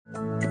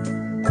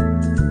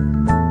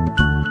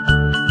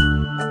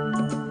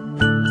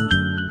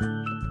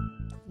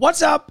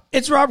What's up?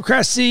 It's Rob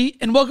Cressy,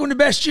 and welcome to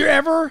Best Year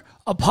Ever,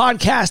 a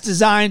podcast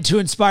designed to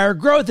inspire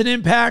growth and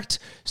impact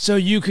so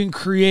you can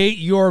create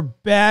your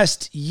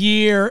best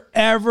year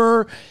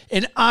ever.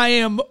 And I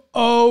am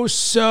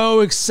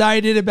so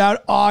excited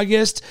about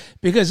August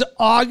because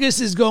August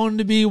is going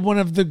to be one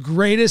of the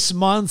greatest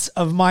months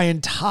of my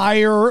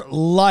entire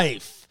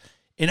life.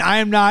 And I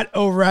am not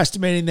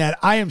overestimating that.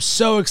 I am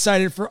so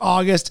excited for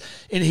August,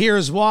 and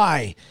here's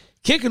why.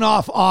 Kicking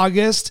off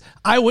August,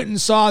 I went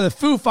and saw the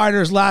Foo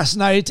Fighters last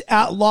night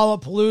at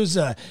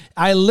Lollapalooza.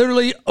 I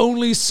literally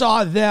only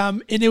saw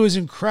them, and it was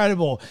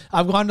incredible.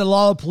 I've gone to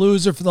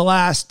Lollapalooza for the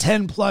last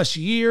 10 plus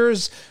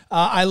years.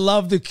 I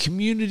love the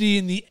community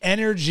and the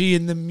energy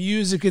and the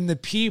music and the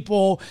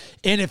people,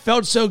 and it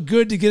felt so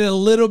good to get a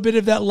little bit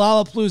of that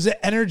Lollapalooza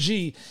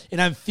energy, and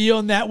I'm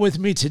feeling that with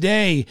me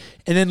today.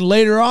 And then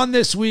later on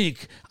this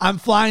week, I'm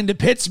flying to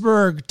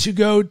Pittsburgh to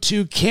go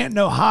to Canton,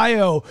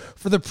 Ohio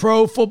for the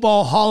Pro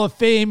Football Hall of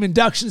Fame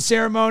induction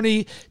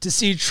ceremony to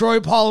see Troy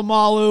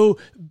Polamalu,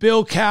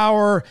 Bill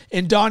Cowher,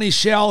 and Donnie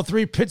Shell,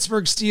 3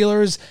 Pittsburgh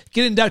Steelers,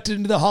 get inducted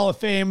into the Hall of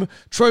Fame.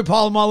 Troy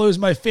Polamalu is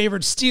my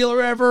favorite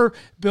Steeler ever.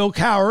 Bill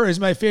Cowher is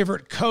my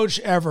favorite coach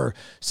ever.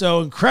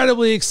 So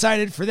incredibly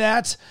excited for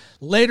that.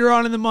 Later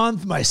on in the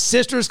month, my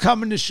sister's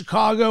coming to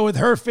Chicago with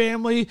her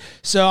family,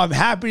 so I'm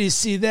happy to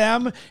see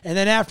them. And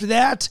then after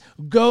that,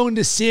 going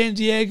to San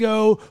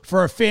Diego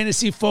for a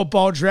fantasy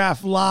football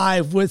draft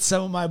live with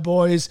some of my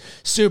boys.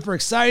 Super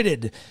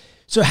excited.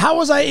 So how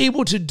was I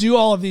able to do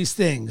all of these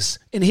things?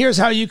 And here's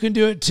how you can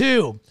do it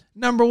too.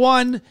 Number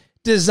 1,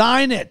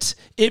 design it.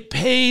 It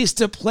pays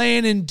to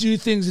plan and do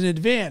things in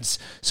advance.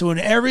 So in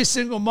every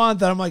single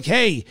month, I'm like,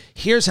 hey,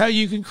 here's how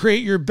you can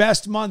create your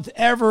best month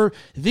ever.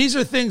 These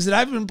are things that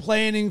I've been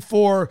planning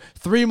for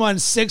 3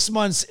 months, 6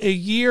 months, a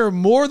year,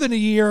 more than a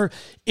year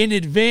in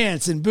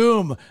advance. And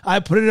boom, I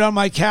put it on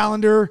my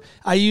calendar.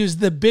 I use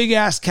the big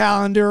ass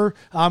calendar.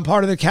 I'm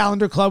part of the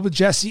calendar club with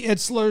Jesse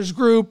Itzler's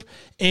group,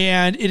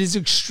 and it is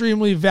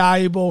extremely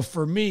valuable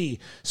for me.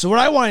 So what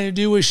I wanted to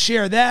do was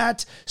share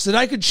that so that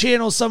I could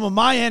channel some of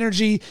my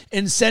energy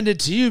and send it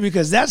to you,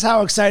 because that's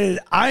how excited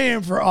I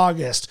am for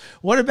August.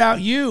 What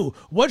about you?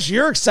 What's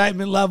your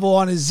excitement level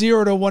on a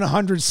 0 to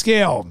 100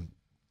 scale?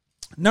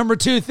 Number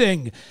 2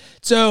 thing.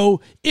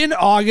 So in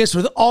August,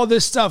 with all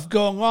this stuff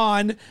going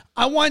on,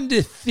 I wanted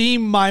to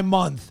theme my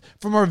month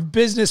from a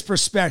business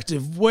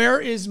perspective. Where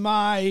is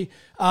my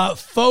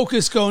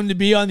focus going to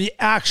be on the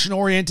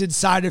action-oriented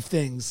side of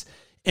things?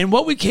 And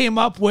what we came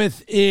up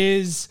with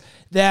is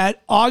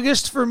that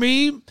August for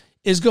me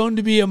is going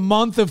to be a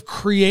month of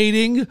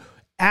creating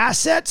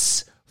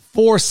assets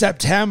for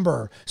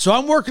September. So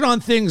I'm working on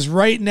things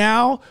right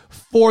now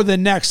for the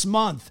next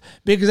month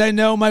because I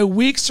know my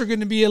weeks are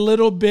going to be a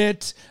little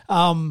bit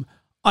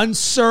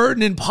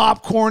uncertain and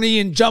popcorny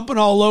and jumping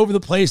all over the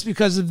place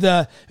because of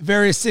the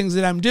various things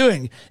that I'm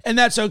doing. And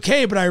that's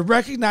okay, but I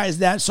recognize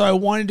that. So I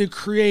wanted to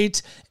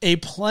create a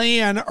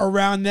plan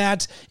around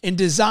that and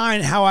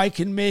design how I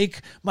can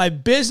make my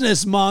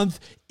business month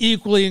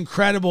equally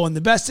incredible. And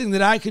the best thing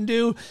that I can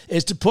do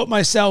is to put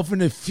myself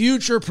in a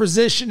future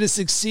position to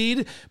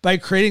succeed by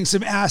creating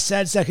some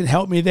assets that can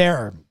help me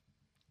there.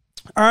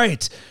 All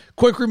right,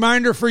 quick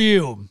reminder for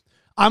you.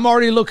 I'm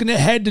already looking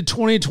ahead to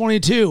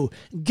 2022.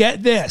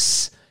 Get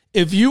this.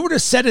 If you were to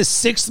set a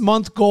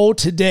 6-month goal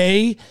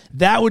today,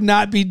 that would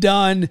not be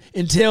done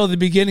until the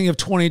beginning of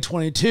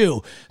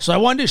 2022. So I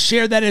wanted to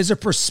share that as a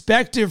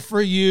perspective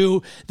for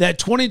you that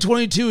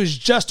 2022 is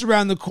just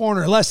around the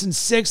corner, less than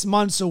 6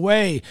 months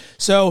away.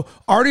 So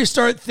already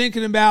start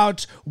thinking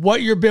about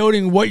what you're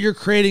building, what you're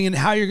creating, and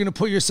how you're going to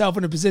put yourself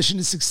in a position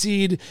to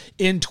succeed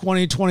in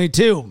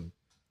 2022.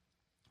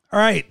 All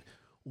right.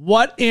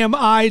 What am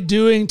I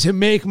doing to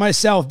make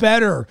myself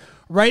better?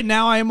 Right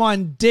now, I am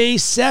on day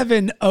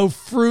 7 of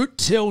Fruit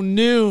Till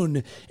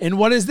Noon. And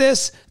what is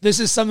this? This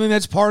is something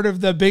that's part of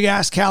the Big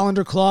Ass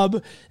Calendar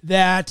Club,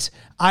 that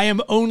I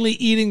am only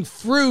eating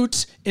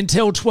fruit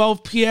until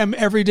 12 p.m.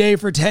 every day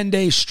for 10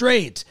 days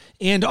straight.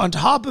 And on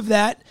top of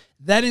that,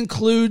 that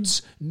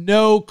includes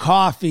no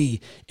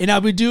coffee. And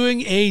I'll be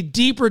doing a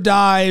deeper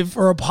dive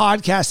or a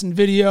podcast and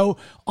video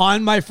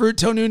on my Fruit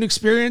Till Noon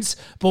experience.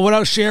 But what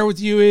I'll share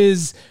with you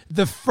is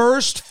the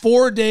first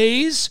 4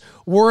 days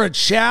were a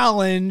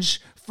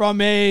challenge from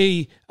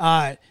a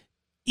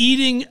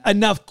eating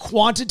enough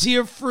quantity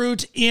of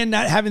fruit and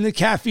not having the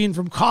caffeine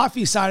from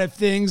coffee side of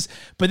things.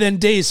 But then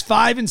days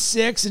 5 and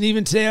 6, and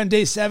even today on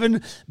day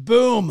 7,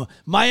 boom,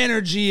 my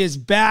energy is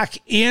back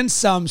and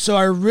some. So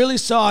I really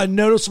saw a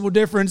noticeable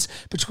difference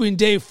between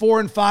day 4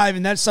 and 5.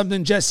 And that's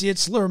something Jesse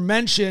Itzler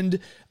mentioned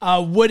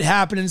would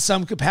happen in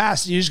some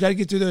capacity. You just got to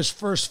get through those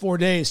first 4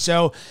 days.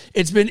 So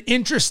it's been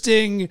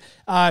interesting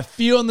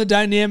feeling the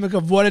dynamic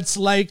of what it's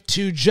like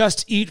to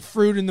just eat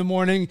fruit in the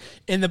morning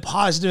and the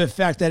positive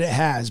effect that it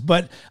has.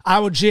 But I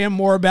will jam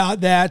more about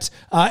that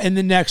in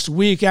the next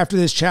week after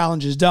this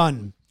challenge is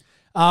done.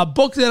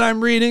 Book that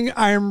I'm reading,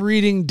 I am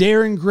reading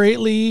Daring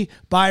Greatly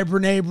by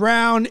Brene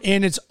Brown,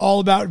 and it's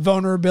all about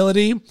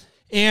vulnerability.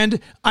 And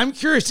I'm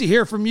curious to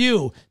hear from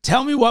you.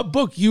 Tell me what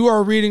book you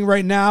are reading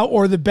right now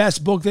or the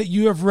best book that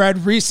you have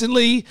read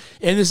recently.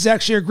 And this is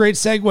actually a great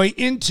segue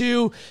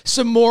into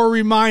some more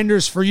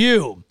reminders for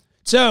you.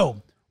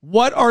 So,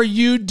 what are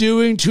you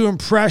doing to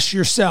impress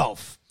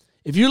yourself?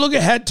 If you look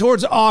ahead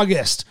towards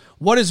August,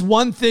 what is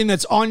one thing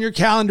that's on your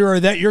calendar or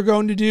that you're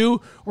going to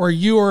do or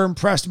you are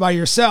impressed by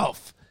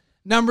yourself?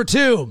 Number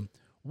 2,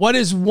 what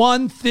is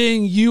one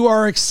thing you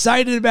are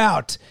excited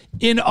about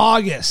in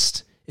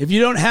August? If you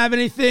don't have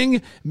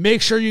anything,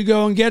 make sure you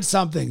go and get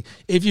something.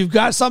 If you've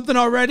got something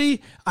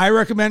already, I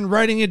recommend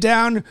writing it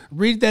down.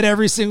 Read that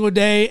every single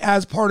day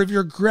as part of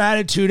your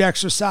gratitude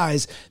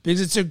exercise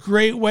because it's a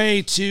great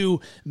way to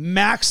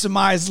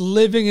maximize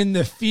living in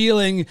the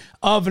feeling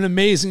of an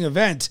amazing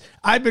event.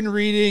 I've been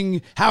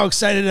reading how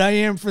excited I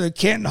am for the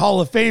Canton Hall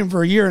of Fame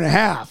for a year and a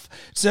half.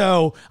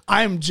 So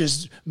I'm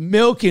just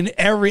milking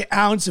every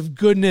ounce of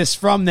goodness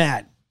from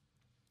that.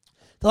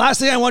 The last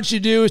thing I want you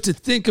to do is to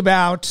think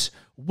about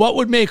what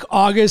would make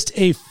August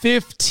a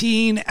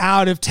 15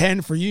 out of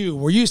 10 for you,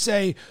 where you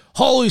say,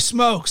 holy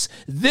smokes,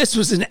 this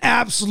was an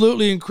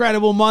absolutely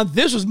incredible month.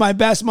 This was my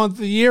best month of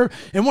the year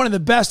and one of the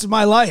best of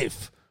my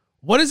life.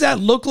 What does that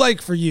look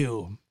like for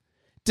you?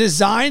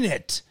 Design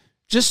it.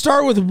 Just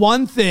start with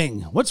one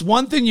thing. What's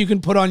one thing you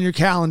can put on your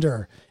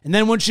calendar? And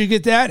then once you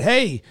get that,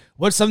 hey,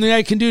 what's something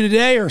I can do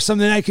today or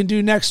something I can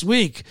do next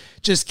week?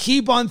 Just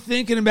keep on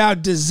thinking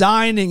about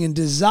designing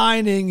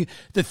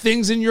the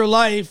things in your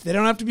life. They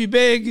don't have to be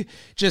big,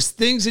 just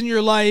things in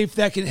your life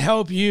that can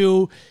help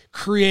you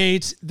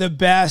create the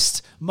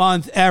best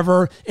month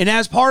ever. And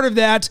as part of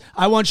that,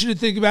 I want you to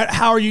think about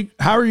how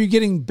are you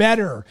getting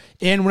better?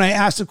 And when I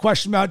asked a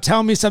question about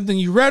tell me something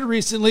you read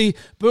recently,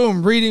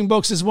 boom, reading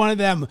books is one of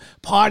them.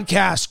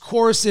 Podcasts,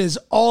 courses,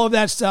 all of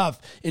that stuff.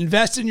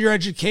 Invest in your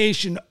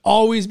education.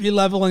 Always be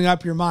leveling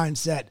up your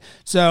mindset.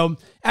 So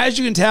as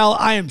you can tell,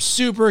 I am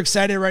super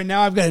excited right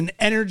now. I've got an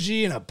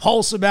energy and a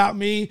pulse about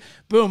me.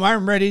 Boom,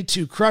 I'm ready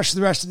to crush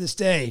the rest of this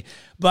day.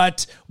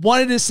 But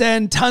wanted to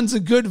send tons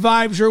of good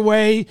vibes your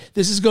way.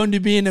 This is going to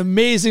be an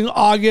amazing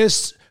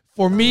August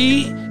for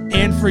me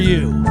and for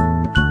you.